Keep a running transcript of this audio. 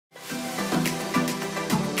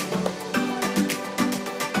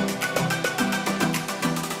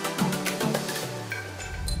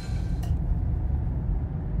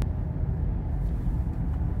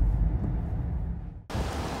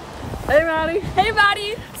Hey Maddie. Hey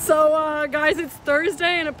Maddie. So guys, it's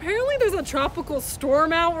Thursday and apparently there's a tropical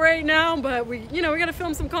storm out right now, but we gotta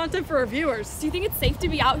film some content for our viewers. Do you think it's safe to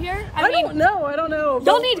be out here? I don't know.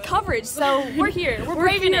 Y'all need coverage, so we're here. We're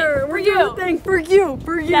braving here. it. We're doing the thing for you.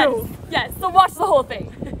 Yes, so watch the whole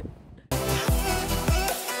thing.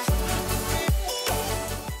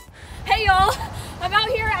 Hey y'all, I'm out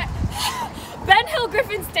here at Ben Hill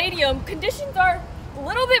Griffin Stadium. Conditions are a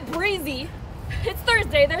little bit breezy. It's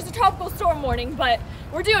Thursday, there's a tropical storm warning, but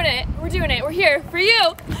we're doing it. We're here for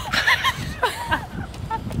you.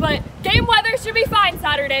 But game weather should be fine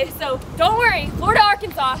Saturday, so don't worry. Florida,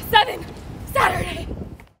 Arkansas, 7 Saturday.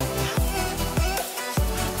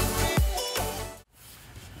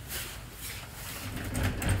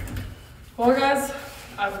 Well guys,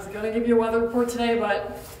 I was gonna give you a weather report today,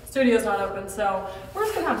 but studio's not open, so we're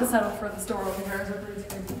just gonna have to settle for the storm over here.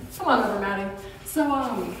 Come on over, Maddie.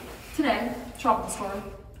 So today, tropical storm.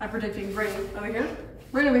 I'm predicting rain over here,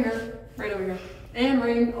 rain over here, rain over here, and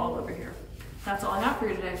rain all over here. That's all I have for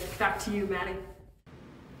you today. Back to you, Maddie.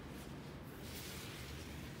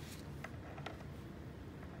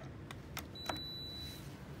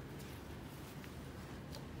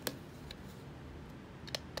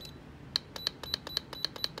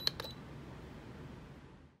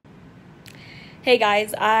 Hey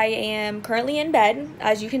guys, I am currently in bed,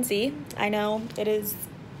 as you can see. I know it is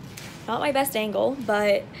not my best angle,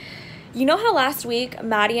 but you know how last week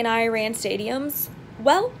Maddie and I ran stadiums?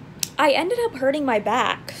 Well, I ended up hurting my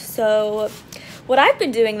back. So what I've been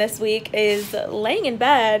doing this week is laying in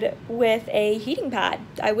bed with a heating pad.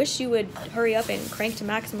 I wish you would hurry up and crank to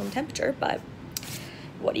maximum temperature, but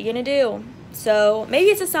what are you gonna do? So maybe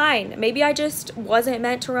it's a sign. Maybe I just wasn't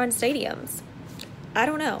meant to run stadiums. I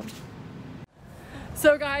don't know.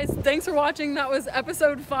 So guys, thanks for watching. That was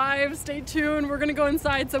episode 5. Stay tuned. We're gonna go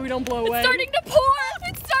inside so we don't blow away. It's starting to pour!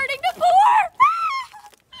 It's starting to pour!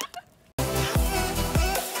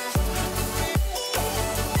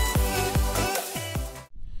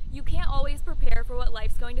 You can't always prepare for what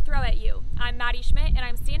life's going to throw at you. I'm Maddie Schmidt and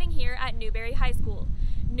I'm standing here at Newberry High School.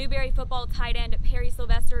 Newberry football tight end Perry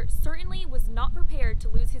Sylvester certainly was not prepared to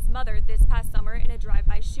lose his mother this past summer in a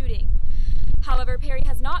drive-by shooting. However, Perry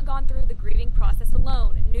has not gone through the grieving process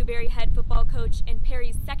alone. Newberry head football coach and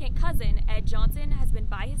Perry's second cousin, Ed Johnson, has been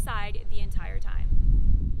by his side the entire time.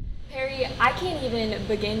 Perry, I can't even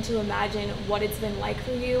begin to imagine what it's been like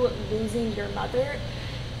for you losing your mother.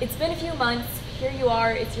 It's been a few months. Here you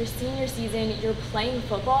are. It's your senior season. You're playing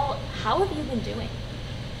football. How have you been doing?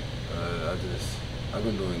 I've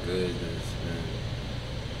been doing good. There's been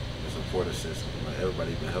a supportive system. Like,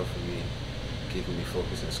 everybody's been helping me, keeping me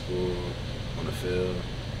focused in school, on the field,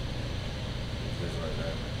 things like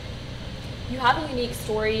that. You have a unique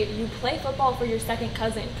story. You play football for your second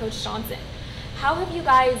cousin, Coach Johnson. How have you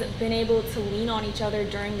guys been able to lean on each other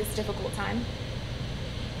during this difficult time?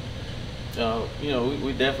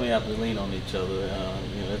 We definitely have to lean on each other.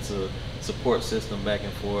 It's a support system back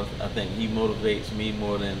and forth. I think he motivates me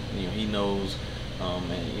more than he knows,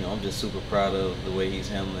 and I'm just super proud of the way he's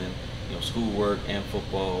handling schoolwork and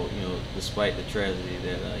football. Despite the tragedy,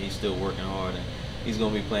 that he's still working hard, and he's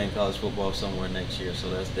going to be playing college football somewhere next year. So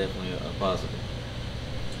that's definitely a positive.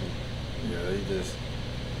 Yeah, it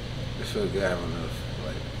feels good having a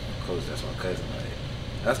coach that's my cousin.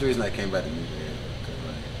 That's the reason I came back to Newberry.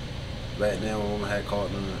 Back then, when Mama had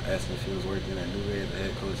called him and asked me if he was working at Newberry, the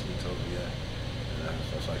head coach, he told me yeah. And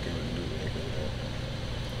that's why I came to Newberry because of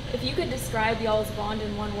that. If you could describe y'all's bond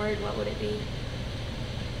in one word, what would it be?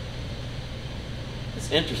 It's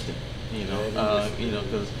interesting,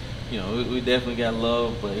 because we definitely got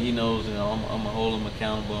love, but he knows I'm gonna hold him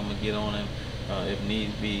accountable. I'm gonna get on him if need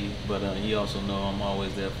be, but he also knows I'm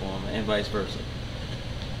always there for him, and vice versa.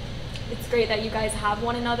 It's great that you guys have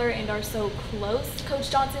one another and are so close. Coach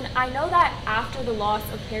Johnson, I know that after the loss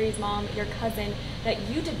of Perry's mom, your cousin, that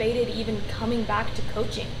you debated even coming back to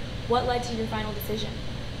coaching. What led to your final decision?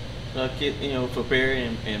 For Perry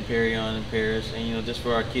and Perry on and Paris, and just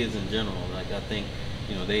for our kids in general. I think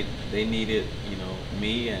they needed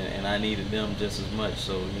me, and I needed them just as much.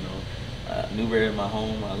 So Newberry is my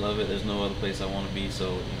home. I love it. There's no other place I want to be.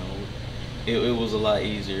 So it was a lot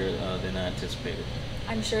easier than I anticipated.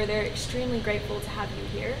 I'm sure they're extremely grateful to have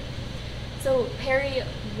you here. So Perry,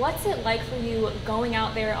 what's it like for you going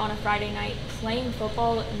out there on a Friday night playing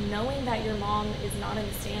football, knowing that your mom is not in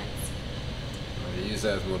the stands? I use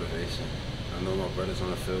that as motivation. I know my brother's on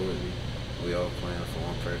the field with me. We all playing for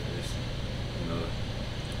one purpose.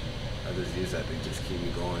 I just use that to just keep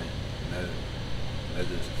me going. And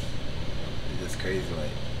it's just crazy.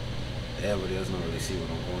 Everybody else don't really see what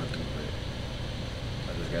I'm going through, but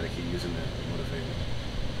I just got to keep using that to motivate me.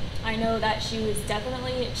 I know that she was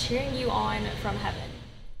definitely cheering you on from heaven.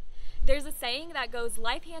 There's a saying that goes,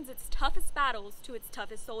 life hands its toughest battles to its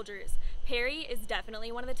toughest soldiers. Perry is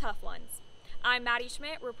definitely one of the tough ones. I'm Maddie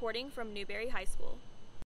Schmidt reporting from Newberry High School.